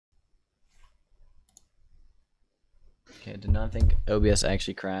Okay, I did not think OBS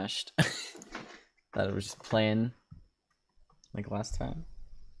actually crashed. Thought it was just playing like last time.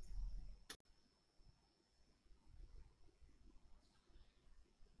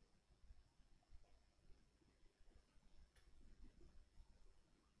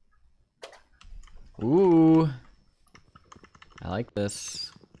 Ooh, I like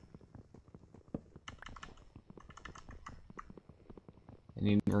this. I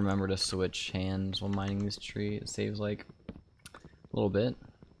need to remember to switch hands while mining this tree. It saves like a little bit.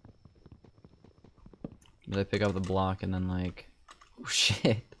 But I pick up the block and then like, oh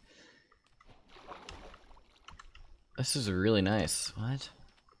shit. This is really nice. What?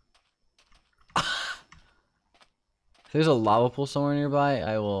 If there's a lava pool somewhere nearby,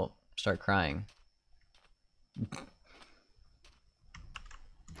 I will start crying.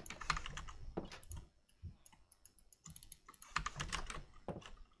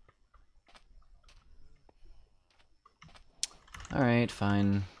 Alright,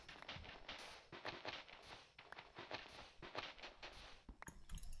 fine.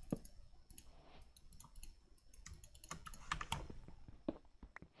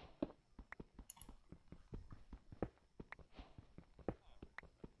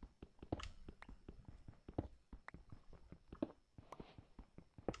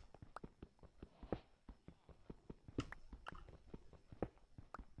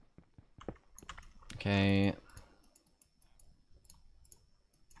 Okay.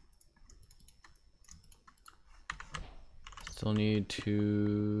 Still need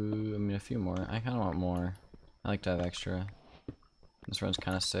a few more. I kind of want more. I like to have extra. This run's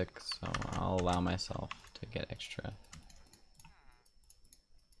kind of sick, so I'll allow myself to get extra.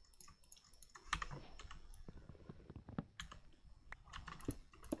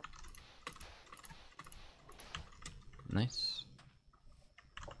 Nice.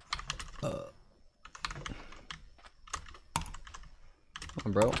 Come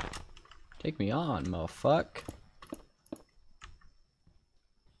on, bro. Take me on, motherfuck.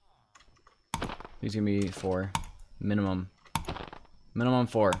 These gonna be 4. Minimum. Minimum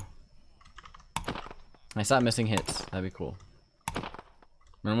 4. I stop missing hits. That'd be cool.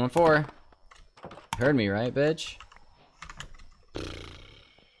 Minimum 4. You heard me, right, bitch? You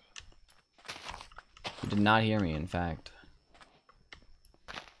did not hear me, in fact.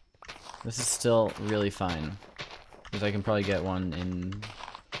 This is still really fine. Because I can probably get one in...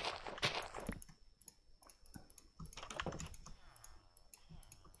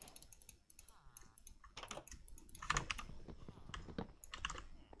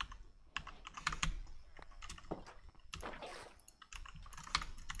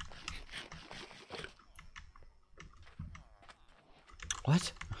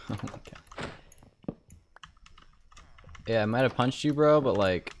 What? Oh my god. Yeah, I might have punched you, bro, but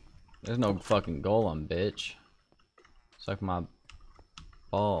like, there's no fucking golem, bitch. Suck my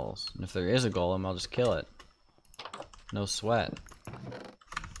balls. And if there is a golem, I'll just kill it. No sweat.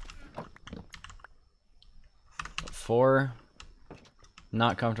 4.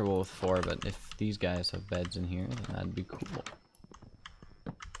 Not comfortable with 4, but if these guys have beds in here, then that'd be cool.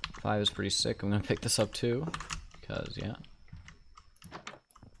 5 is pretty sick. I'm gonna pick this up too, because yeah.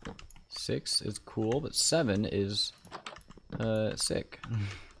 6 is cool, but 7 is sick.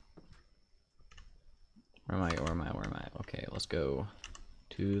 Where am I? Okay, let's go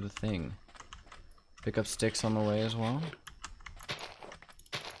to the thing. Pick up sticks on the way as well.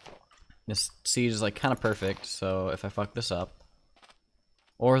 This seed is like kind of perfect, so if I fuck this up,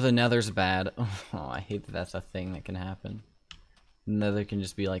 or the nether's bad. Oh, I hate that that's a thing that can happen. The nether can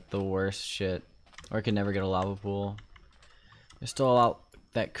just be like the worst shit, or it can never get a lava pool. There's still a lot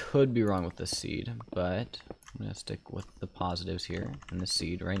that could be wrong with this seed, but I'm gonna stick with the positives here. And this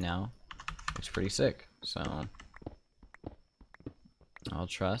seed right now looks pretty sick, so I'll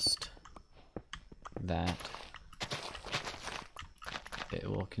trust that it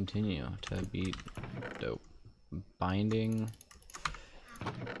will continue to be dope. Binding.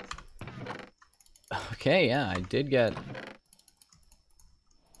 Okay, yeah, I did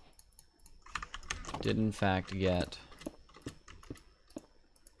in fact get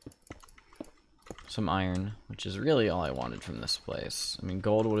some iron, which is really all I wanted from this place. I mean,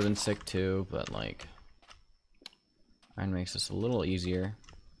 gold would have been sick too, but like, iron makes this a little easier.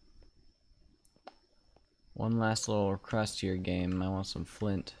 One last little request here, game. I want some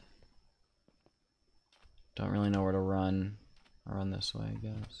flint. Don't really know where to run. I'll run this way, I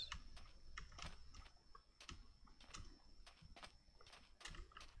guess.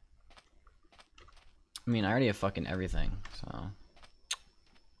 I mean, I already have fucking everything, so...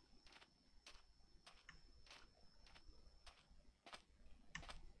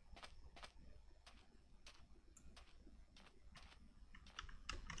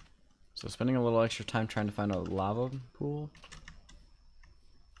 So spending a little extra time trying to find a lava pool.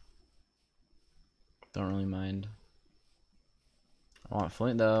 Don't really mind. I want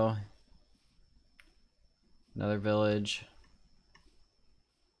flint though. Another village.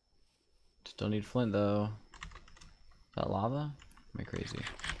 Still need flint though. Is that lava? Am I crazy?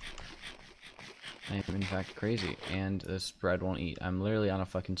 I am in fact crazy. And this bread won't eat. I'm literally on a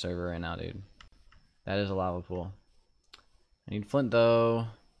fucking server right now, dude. That is a lava pool. I need flint though.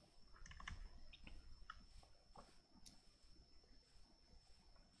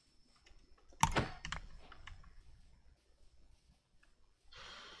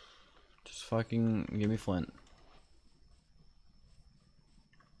 Just fucking give me flint.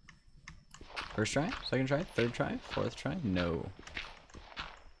 First try? Second try? Third try? Fourth try? No.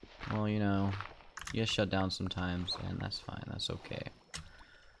 Well, you know, you get shut down sometimes, and that's fine. That's okay.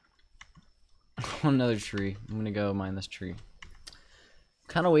 Another tree. I'm gonna go mine this tree.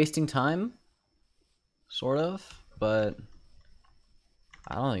 Kind of wasting time. Sort of. But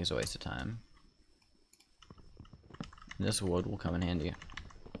I don't think it's a waste of time. And this wood will come in handy.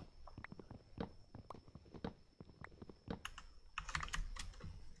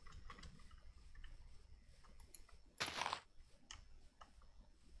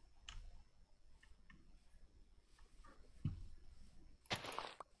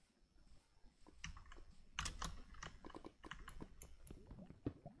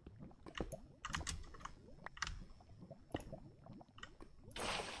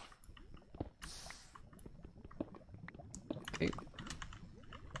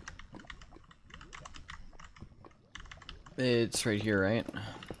 It's right here, right?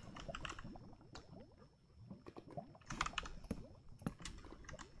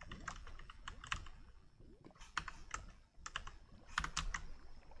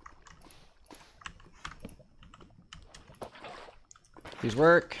 Please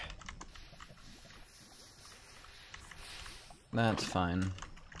work. That's fine.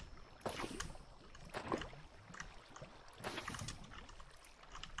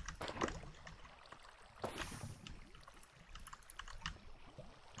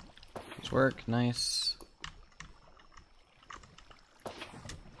 Please work. Nice.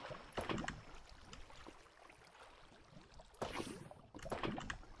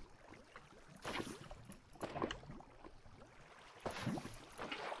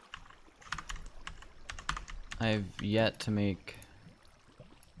 I've yet to make...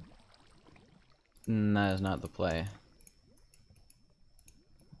 that is not the play.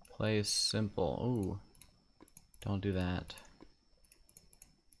 Play is simple. Ooh. Don't do that.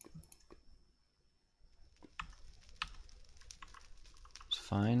 It's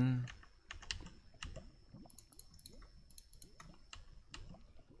fine.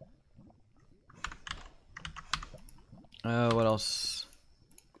 What else?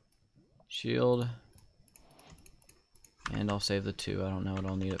 Shield. And I'll save the 2. I don't know what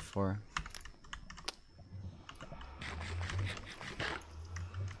I'll need it for.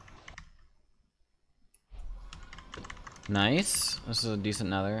 Nice. This is a decent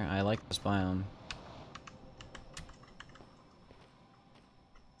nether. I like this biome.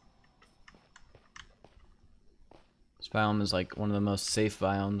 This biome is like one of the most safe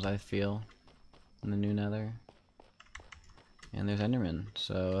biomes, I feel, in the new nether. And there's endermen,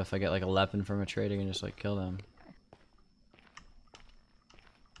 so if I get like a weapon from a trade, I can just like kill them.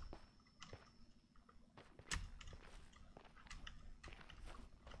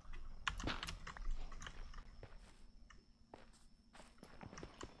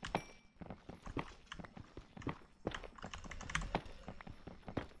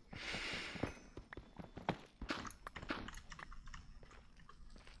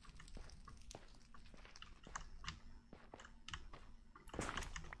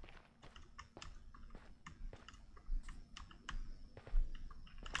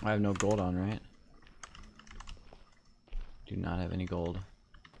 I have no gold on, right? Do not have any gold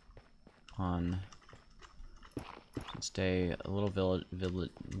on. Stay a little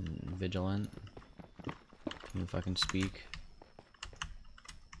vigilant. Can you fucking speak?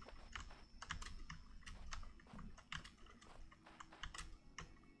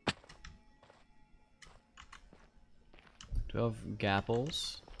 Do I have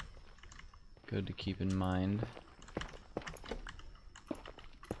gapples? Good to keep in mind.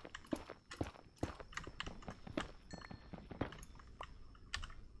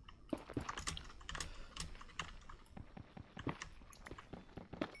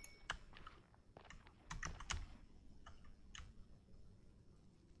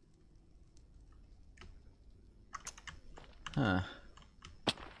 Huh.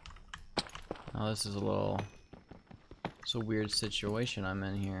 Oh, this is a little... it's a weird situation I'm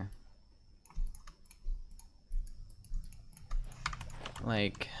in here.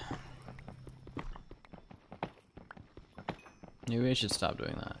 Like, maybe I should stop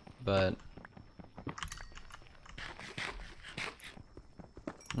doing that, but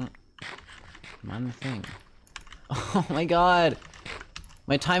mind the thing. Oh my god!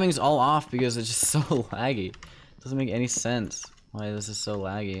 My timing's all off because it's just so laggy. It doesn't make any sense why this is so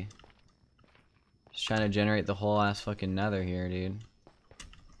laggy. Just trying to generate the whole ass fucking nether here, dude.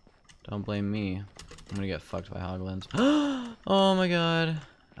 Don't blame me. I'm gonna get fucked by hoglins. Oh my god.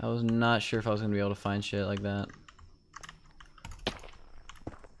 I was not sure if I was gonna be able to find shit like that.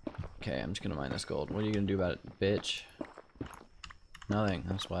 Okay, I'm just gonna mine this gold. What are you gonna do about it, bitch? Nothing.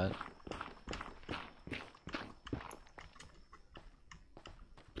 That's what.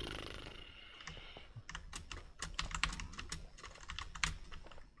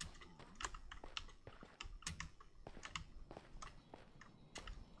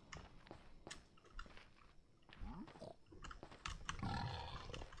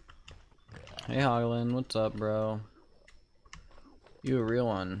 Hey Hoglin, what's up, bro? You a real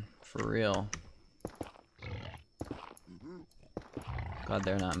one, for real. God,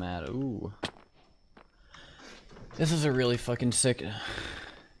 they're not mad. Ooh. This is a really fucking sick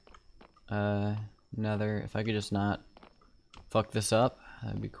nether. If I could just not fuck this up,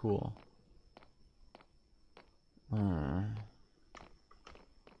 that'd be cool.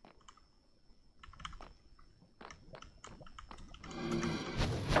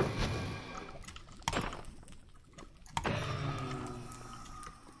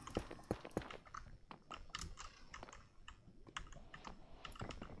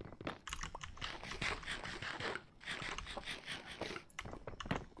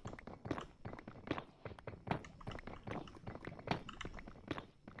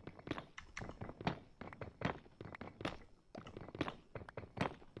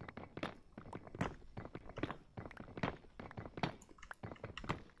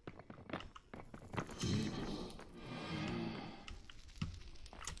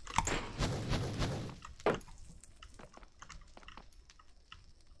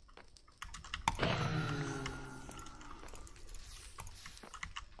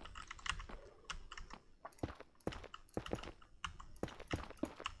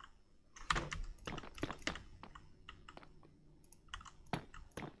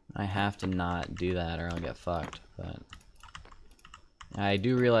 I have to not do that or I'll get fucked, but I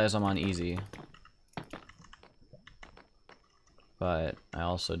do realize I'm on easy. But I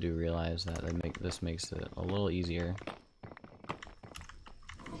also do realize that this makes it a little easier.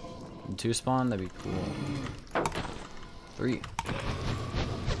 And 2 spawn, that'd be cool. 3.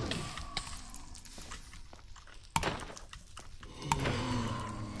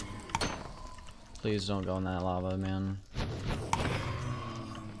 Please don't go in that lava, man.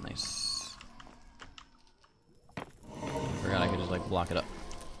 Nice. Forgot I could just like block it up.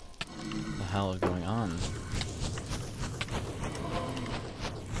 What the hell is going on?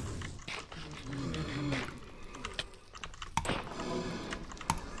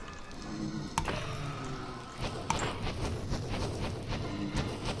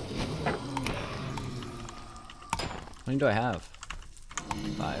 How many do I have?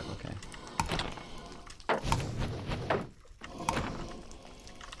 5, okay.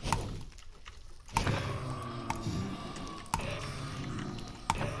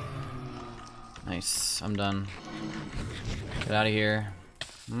 Nice, I'm done. Get out of here.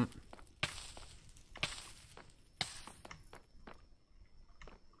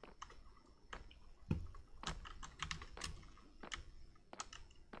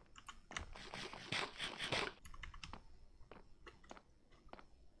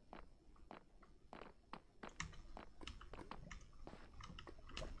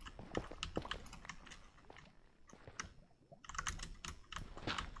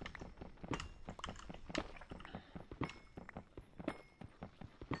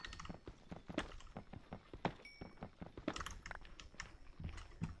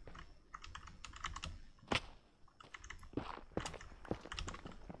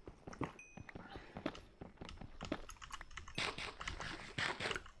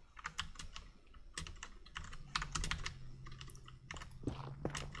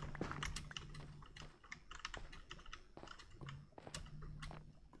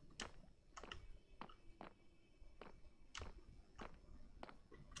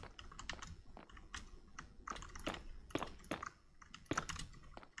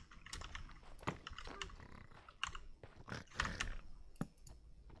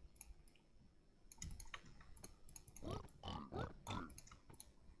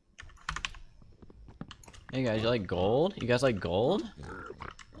 Hey guys, you like gold? You guys like gold?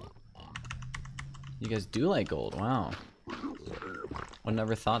 You guys do like gold, wow. I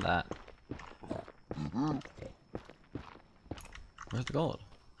never thought that. Where's the gold?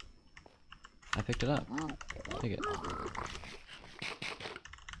 I picked it up. Take it.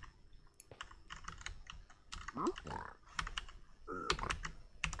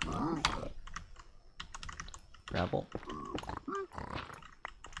 Grapple.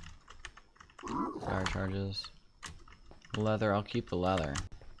 Fire charges. Leather, I'll keep the leather.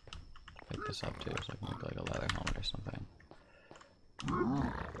 Pick this up too, so I can make like a leather helmet or something.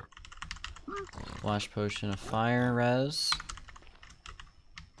 Splash potion of fire res.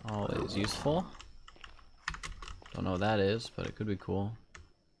 Always useful. Don't know what that is, but it could be cool.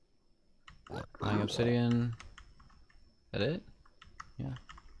 Flying obsidian. Is that it? Yeah.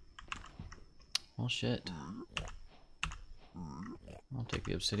 Well, shit. I'll take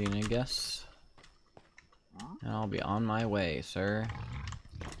the obsidian, I guess. And I'll be on my way, sir.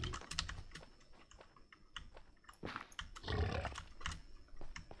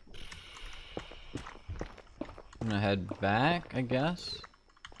 I'm gonna head back, I guess.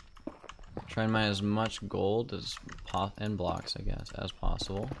 Try and mine as much gold as and blocks, I guess, as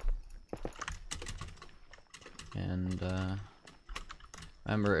possible. And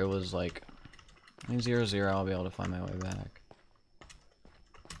remember, it was like 0-0. I'll be able to find my way back.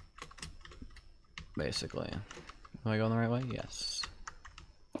 Basically, am I going the right way? Yes.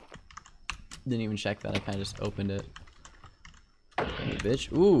 Didn't even check that. I kind of just opened it. Hey,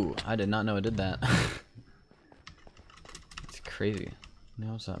 bitch! Ooh, I did not know it did that. It's crazy. You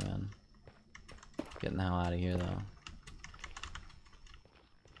know what's up, man? Getting the hell out of here, though.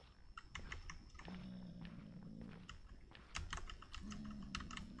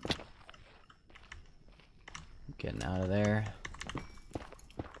 Getting out of there.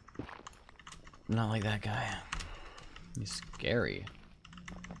 I'm not like that guy. He's scary.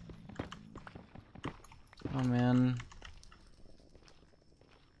 Oh, man.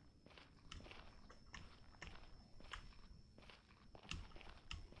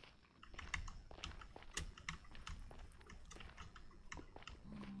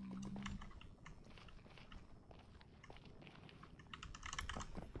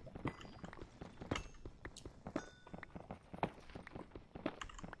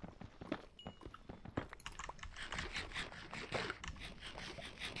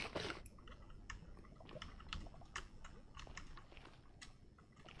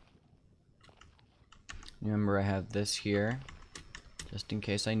 Remember, I have this here, just in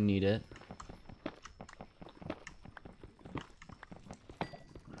case I need it. I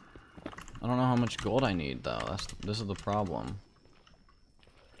don't know how much gold I need, though. This is the problem.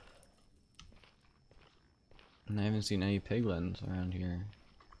 And I haven't seen any piglins around here.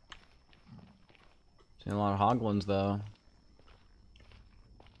 Seen a lot of hoglins, though.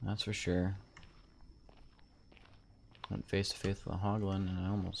 That's for sure. Went face to face with a hoglin and I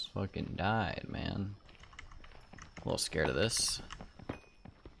almost fucking died, man. A little scared of this.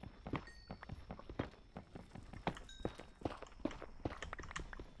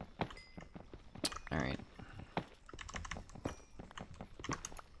 Alright.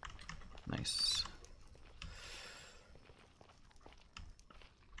 Nice.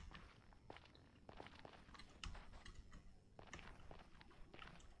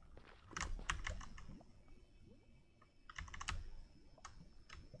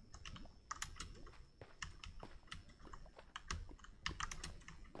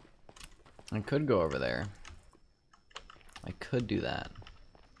 I could go over there. I could do that.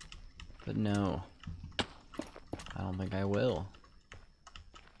 But no. I don't think I will.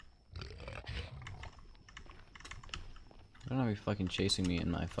 Don't have you fucking chasing me in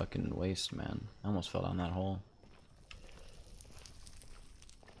my fucking waist, man. I almost fell down that hole.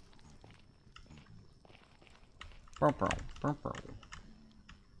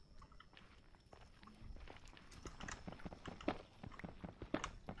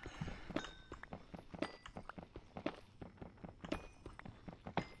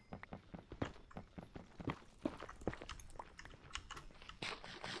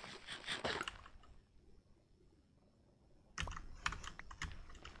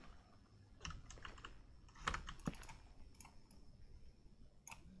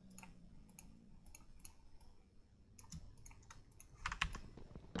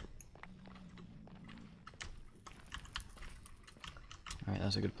 Alright,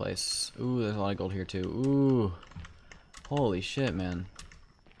 that's a good place. Ooh, there's a lot of gold here too. Ooh. Holy shit, man.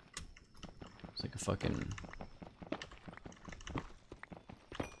 It's like a fucking...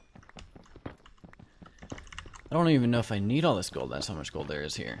 I don't even know if I need all this gold. That's how much gold there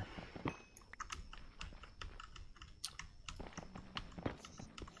is here.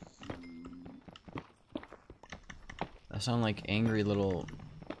 sound like angry little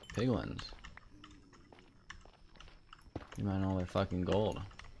piglins. You mine all their fucking gold.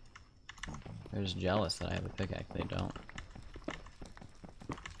 They're just jealous that I have a pickaxe. They don't.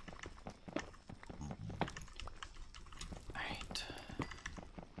 Alright.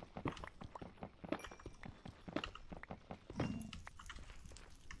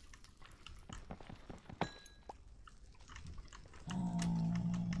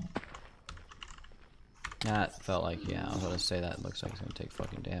 That felt like, yeah, I was about to say that looks like it's gonna take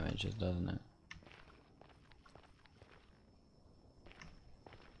fucking damage, doesn't it?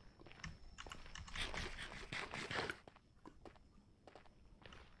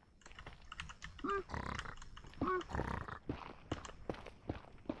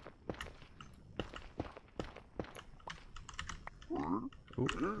 Ooh.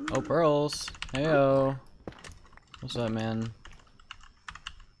 Oh, pearls! Heyo! What's up, man?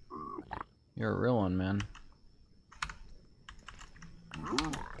 You're a real one, man.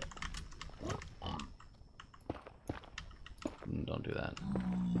 Don't do that.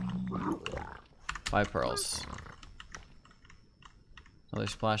 5 pearls. Another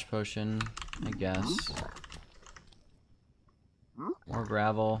splash potion, I guess. More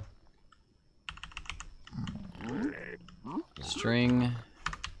gravel. String.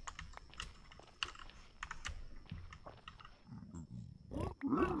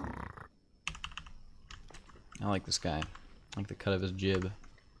 I like this guy. I like the cut of his jib.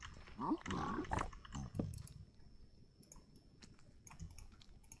 Ooh,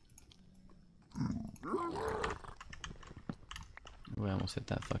 I almost hit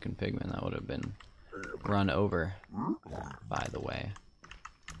that fucking pigman. That would have been run over, by the way.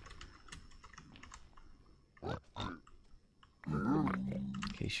 In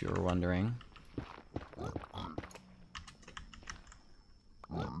case you were wondering.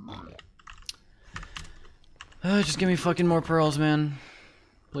 Just give me fucking more pearls, man.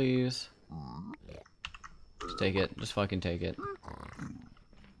 Please. Just take it. Just fucking take it.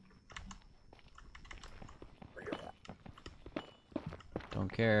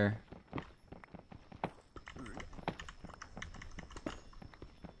 Don't care.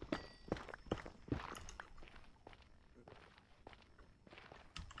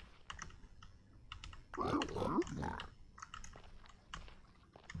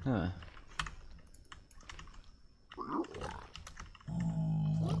 Huh.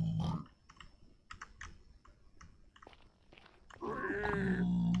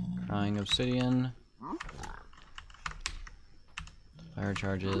 Crying obsidian. Fire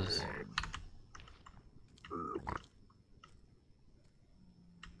charges.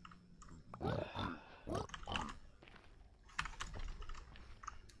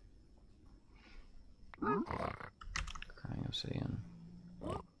 Crying obsidian.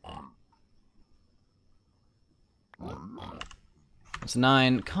 It's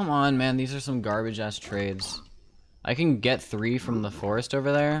 9. Come on, man. These are some garbage ass trades. I can get 3 from the forest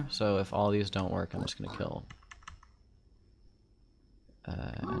over there, so if all these don't work, I'm just gonna kill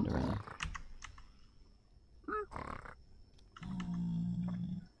Enderman.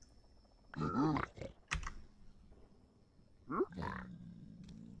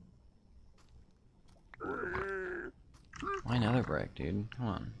 Why nether brick, dude? Come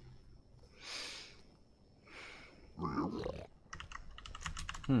on.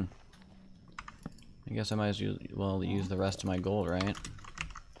 I guess I might as well use the rest of my gold, right?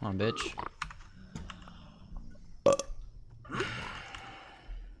 Come on, bitch.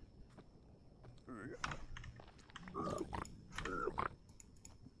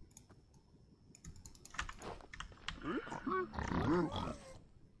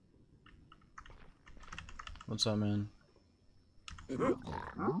 What's up, man? You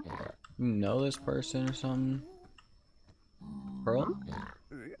know this person or something? Pearl?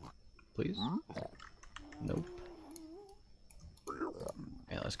 Please? Nope.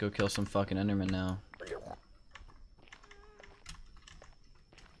 Yeah, let's go kill some fucking Enderman now.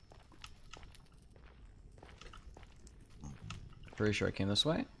 Pretty sure I came this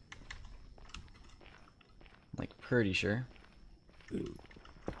way. Like, pretty sure.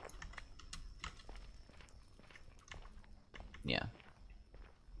 Yeah.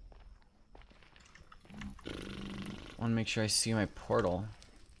 I want to make sure I see my portal.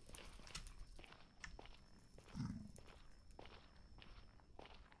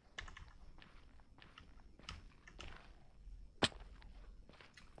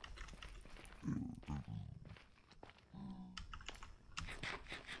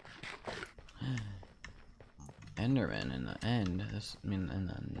 Enderman in the end. This, I mean, in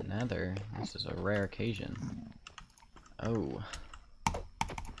the nether. This is a rare occasion. Oh. Come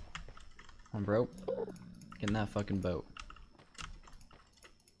on, bro. Get in that fucking boat.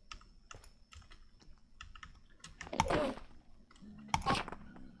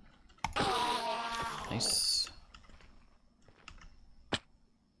 Nice.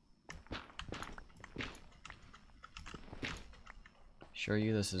 Assure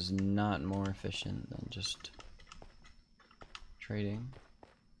you this is not more efficient than just trading,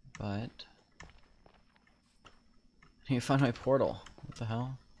 but I need to find my portal. What the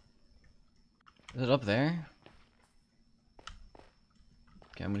hell? Is it up there?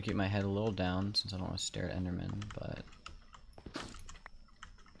 Okay, I'm gonna keep my head a little down since I don't want to stare at Enderman, but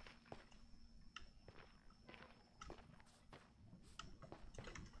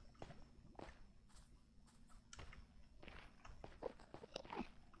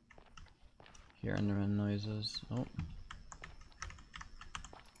hear Enderman noises. Oh.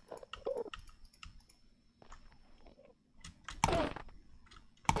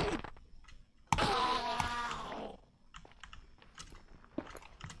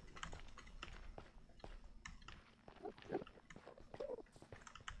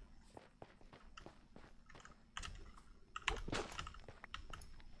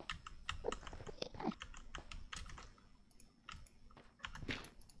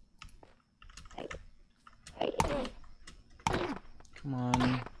 Come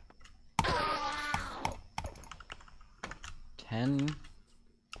on. 10?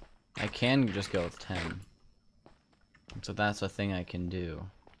 I can just go with 10. So that's a thing I can do.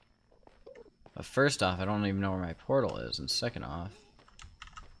 But first off, I don't even know where my portal is. And second off,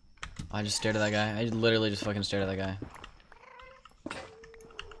 I just stared at that guy. I literally just fucking stared at that guy.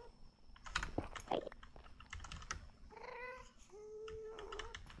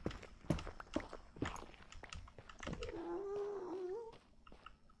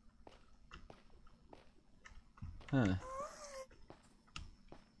 Huh.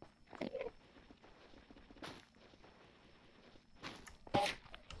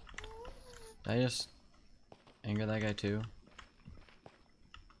 Did I just anger that guy too?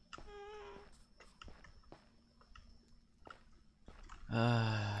 Okay,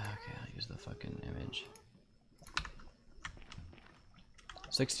 I'll use the fucking image.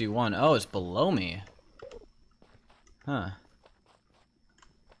 61. Oh, it's below me. Huh.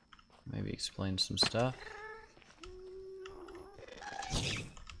 Maybe explain some stuff.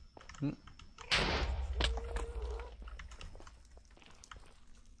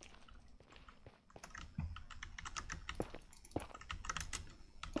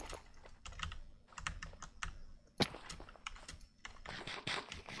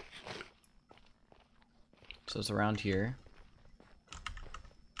 So it's around here.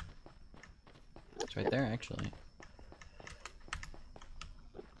 It's right there, actually.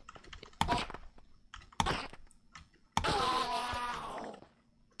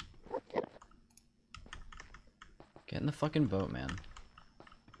 Get in the fucking boat, man.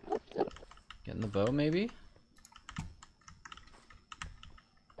 Get in the boat, maybe?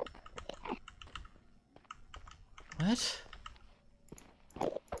 What?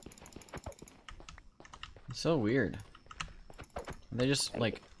 It's so weird. Are they just,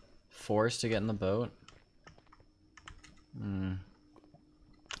 like, forced to get in the boat?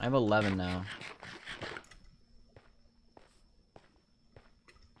 I have 11 now.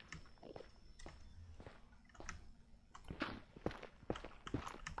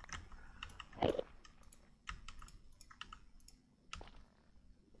 I'm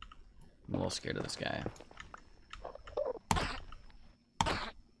a little scared of this guy.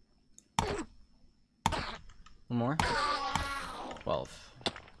 One more. 12.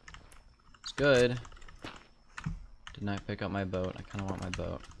 It's good. Did not pick up my boat. I kind of want my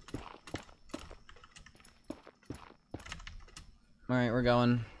boat. Alright, we're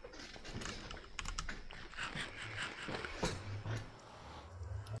going.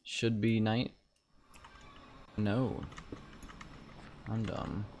 Should be night. No. I'm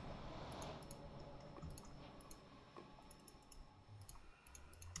dumb.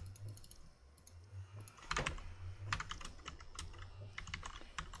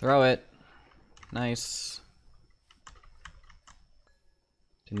 Throw it. Nice.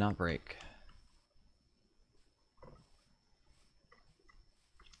 Did not break.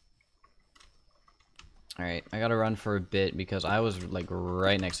 Alright, I gotta run for a bit because I was like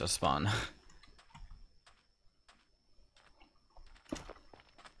right next to spawn.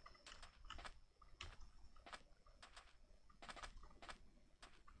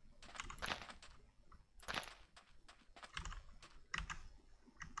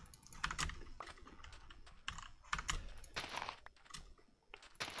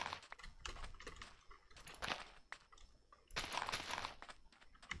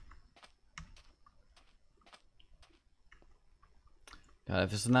 God,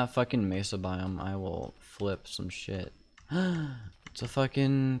 if it's in that fucking mesa biome, I will flip some shit. It's a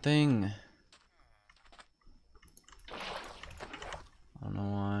fucking thing.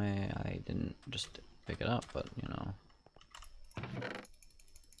 just pick it up, but you know.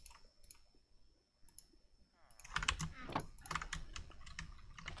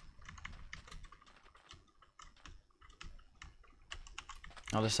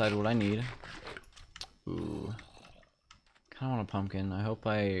 I'll decide what I need. Ooh. Kinda want a pumpkin. I hope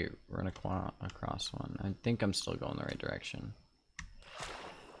I run across one. I think I'm still going the right direction.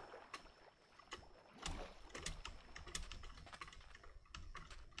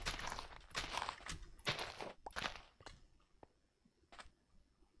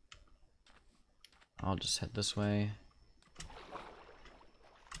 I'll just head this way.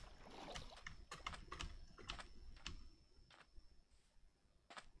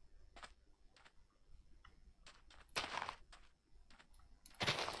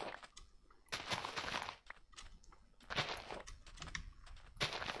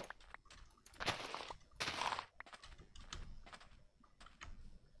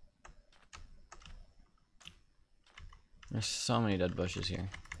 There's so many dead bushes here.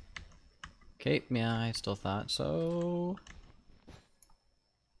 Okay, yeah, I still thought so.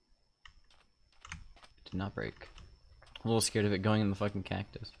 Did not break. I'm a little scared of it going in the fucking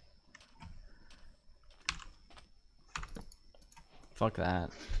cactus. Fuck that.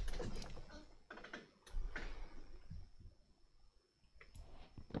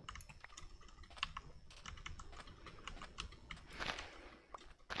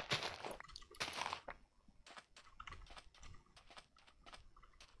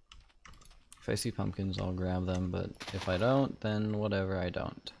 If I see pumpkins, I'll grab them, but if I don't, then whatever, I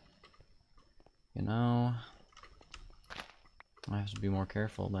don't. You know? I have to be more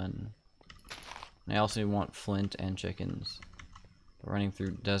careful then. I also want flint and chickens. But running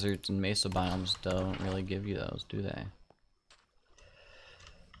through deserts and mesa biomes don't really give you those, do they?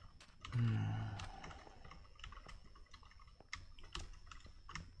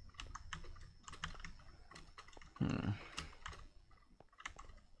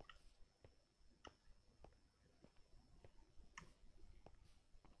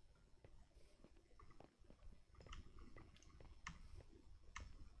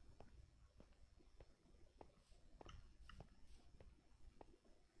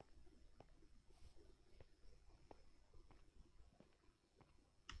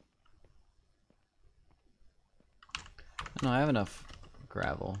 No, I have enough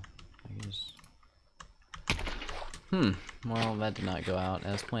gravel. I guess. Well, that did not go out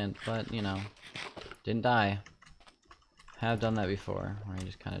as planned, but, you know, didn't die. Have done that before, where I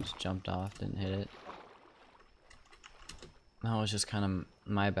just kind of jumped off, didn't hit it. That was just kind of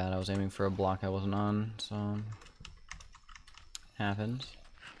my bad. I was aiming for a block I wasn't on, so... happens.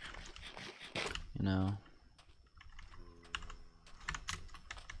 You know.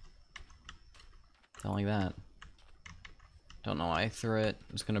 Don't like that. Don't know why I threw it.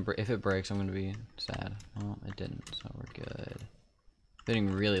 It's gonna if it breaks, I'm gonna be sad. Well, it didn't, so we're good.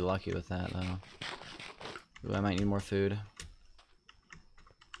 Getting really lucky with that, though. Ooh, I might need more food.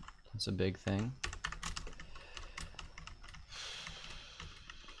 That's a big thing.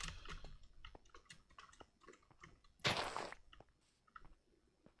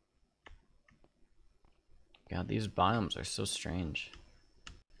 God, these biomes are so strange.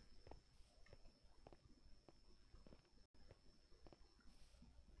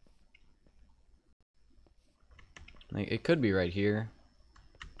 Like, it could be right here.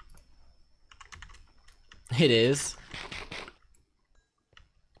 It is.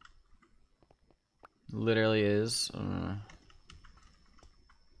 Literally is.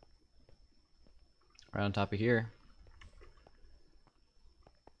 Right on top of here.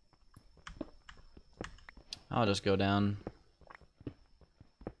 I'll just go down.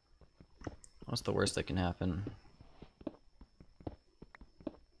 What's the worst that can happen?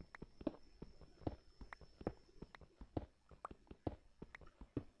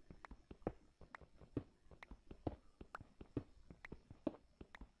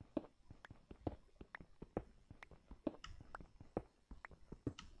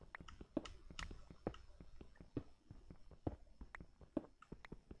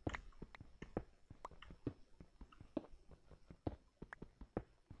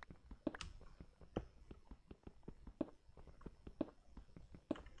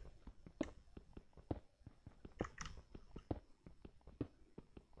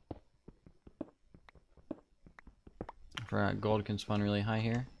 For gold can spawn really high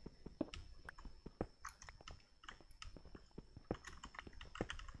here.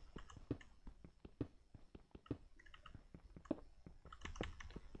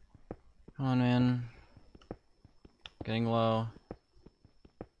 Come on, man. Getting low.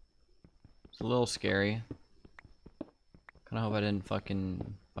 It's a little scary. Kinda hope I didn't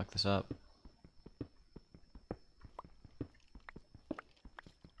fucking fuck this up.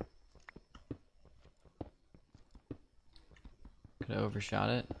 Could have overshot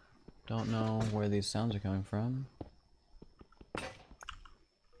it. Don't know where these sounds are coming from.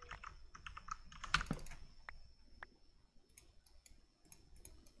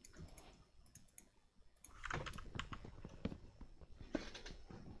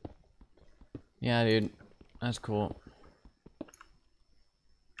 Yeah, dude. That's cool.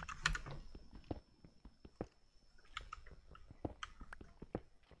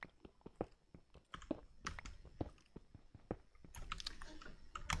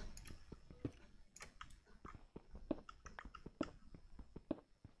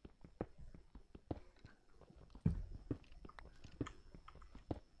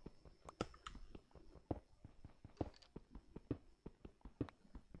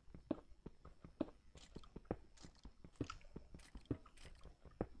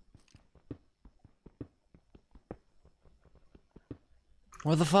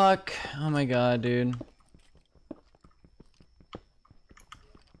 What the fuck? Oh my god, dude.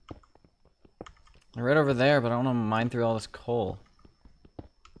 They're right over there, but I don't want to mine through all this coal.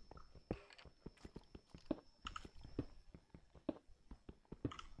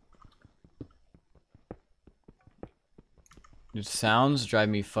 Dude, sounds drive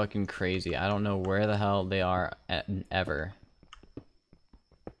me fucking crazy. I don't know where the hell they are at ever.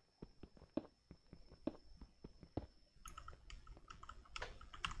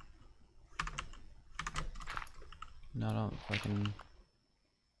 No, don't fucking...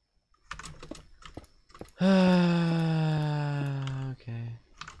 Okay.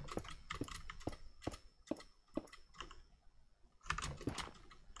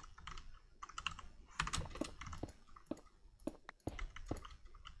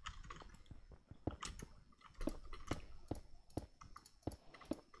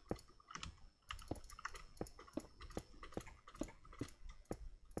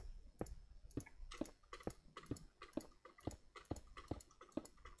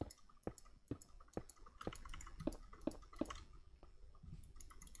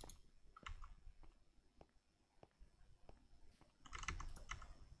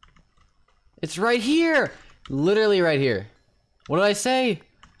 It's right here! Literally right here. What did I say?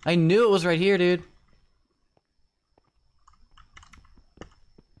 I knew it was right here, dude.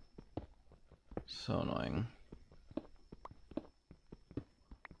 So annoying.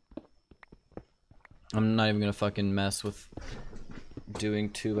 I'm not even gonna fucking mess with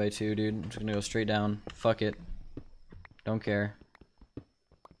doing 2x2, dude. I'm just gonna go straight down. Fuck it. Don't care.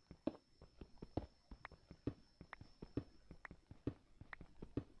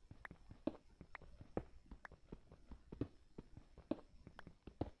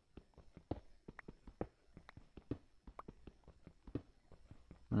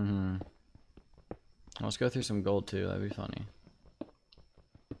 Let's go through some gold too, that'd be funny.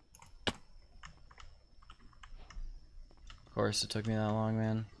 Of course, it took me that long,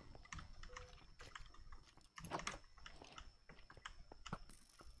 man.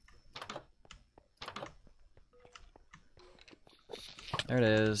 There it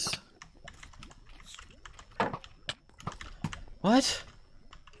is. What?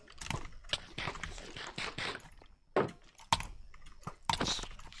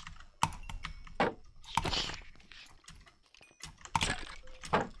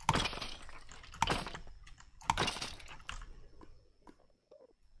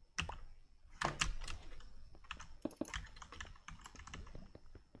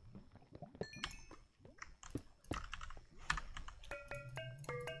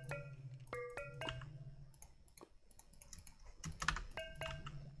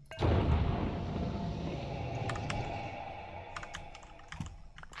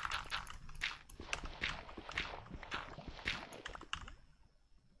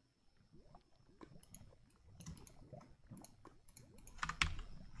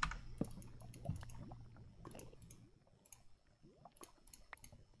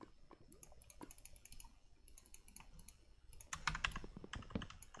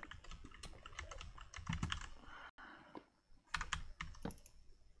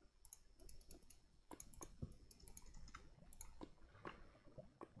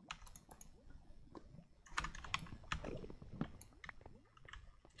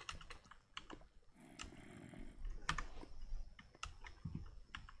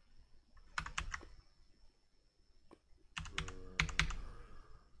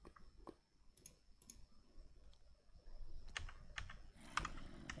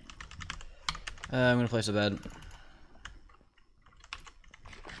 I'm gonna place a bed.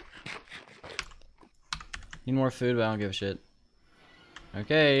 Need more food, but I don't give a shit.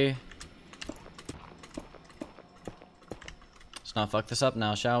 Okay. Let's not fuck this up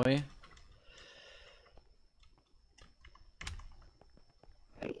now, shall we?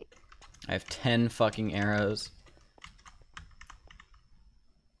 I have 10 fucking arrows.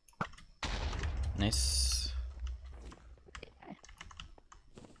 Nice.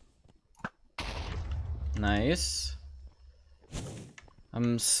 Nice.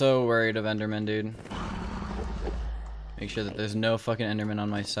 I'm so worried of Enderman, dude. Make sure that there's no fucking Enderman on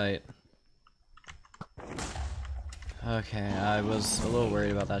my site. Okay, I was a little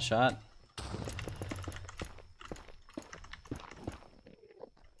worried about that shot.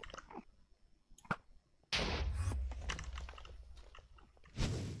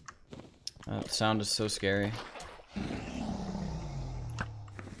 That sound is so scary.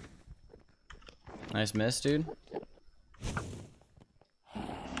 Nice miss, dude.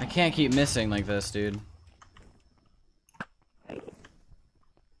 I can't keep missing like this, dude.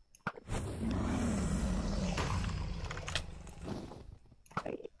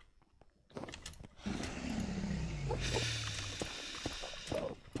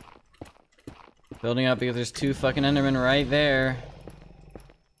 Building up because there's 2 fucking Endermen right there.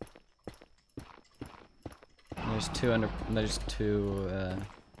 There's two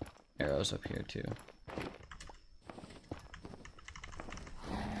arrows up here too.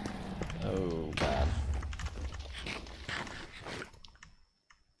 Oh god.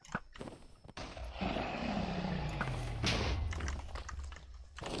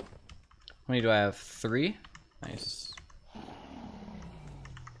 How many do I have? 3? Nice.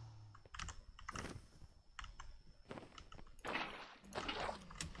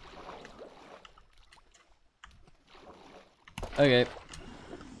 Okay.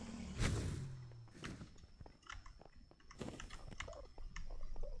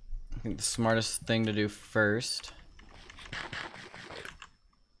 I think the smartest thing to do first.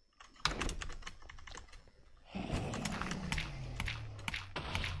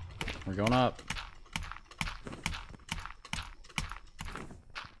 We're going up.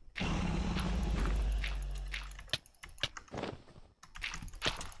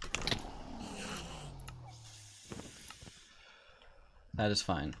 That is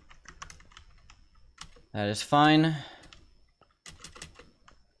fine. That is fine.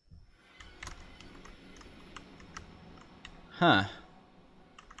 Huh.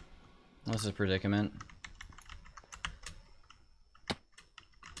 This is a predicament.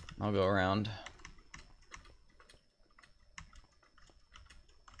 I'll go around.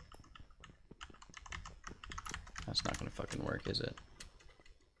 That's not gonna fucking work, is it?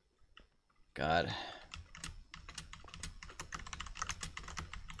 God.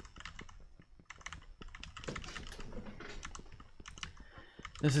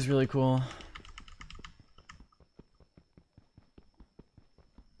 This is really cool.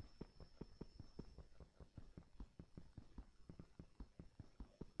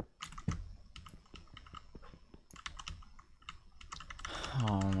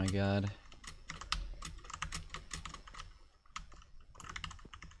 Oh my god.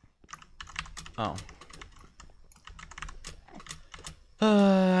 Oh.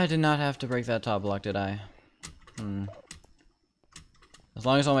 I did not have to break that top block, did I? As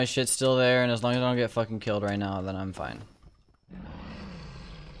long as all my shit's still there, and as long as I don't get fucking killed right now, then I'm fine.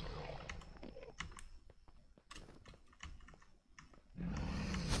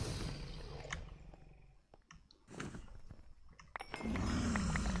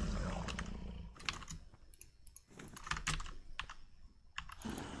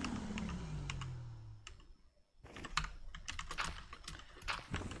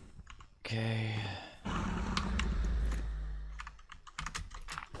 Okay.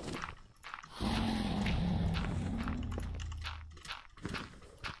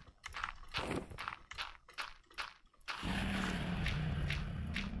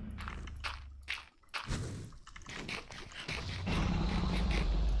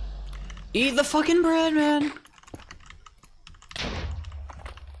 Eat the fucking bread, man!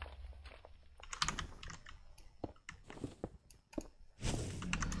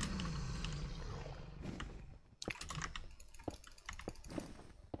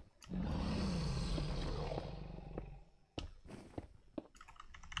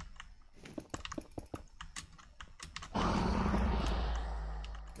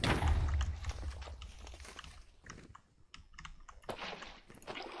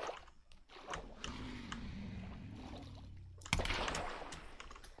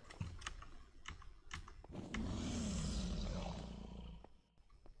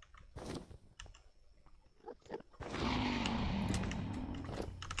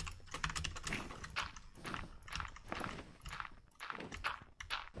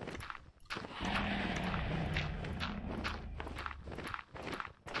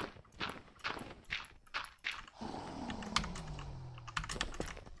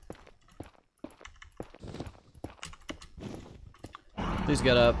 Please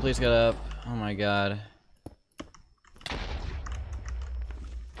get up, please get up. Oh my god.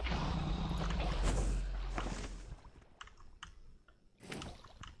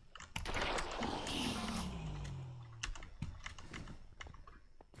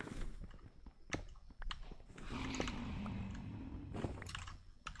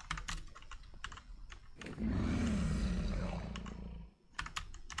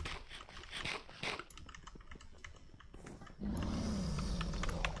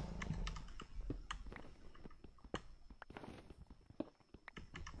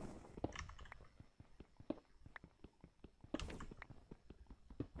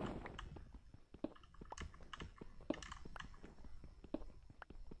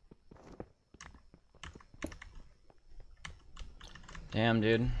 Damn,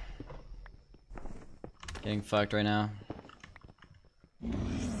 dude. Getting fucked right now.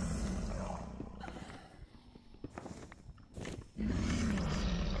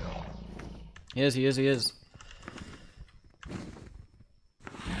 He is, he is, he is.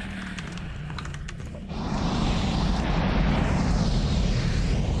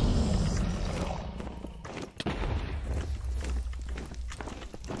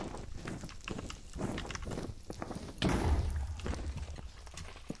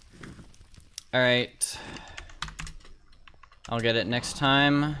 Alright. I'll get it next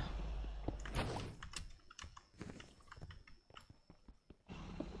time.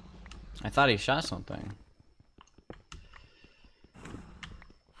 I thought he shot something.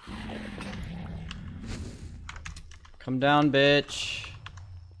 Come down, bitch.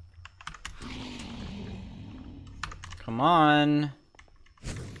 Come on.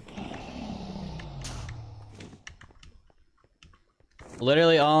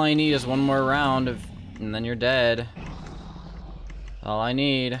 Literally all I need is one more round of, and then you're dead. All I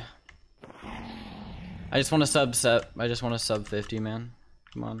need. I just want to I just want to sub 50, man.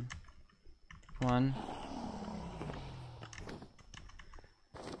 Come on. Come on.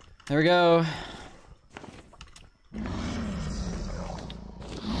 There we go.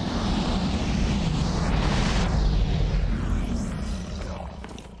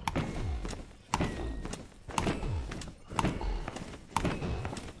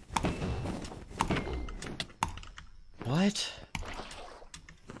 What?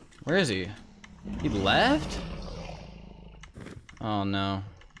 Where is he? He left? Oh no.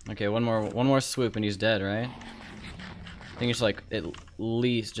 Okay, one more swoop and he's dead, right? I think it's like at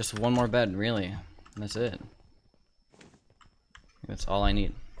least just one more bed, really. That's it. That's all I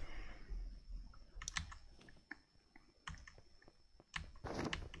need.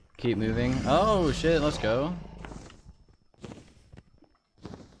 Keep moving. Oh shit, let's go.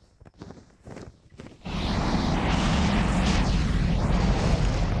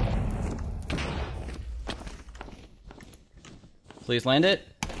 Please land it.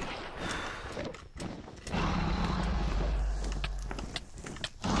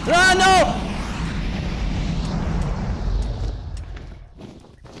 Ah, no!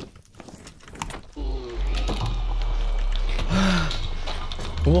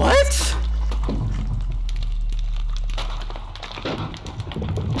 What?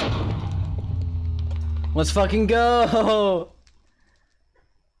 Let's fucking go!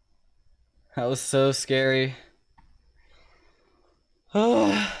 That was so scary.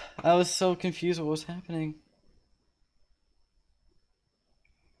 Oh, I was so confused what was happening.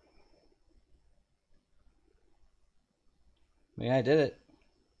 Yeah, I did it.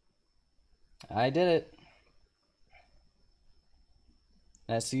 I did it.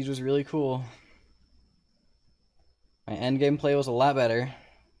 That siege was really cool. My end game play was a lot better.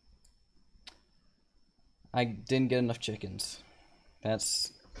 I didn't get enough chickens.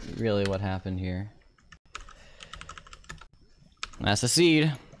 That's really what happened here. That's the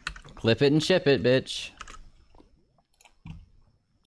seed. Clip it and ship it, bitch.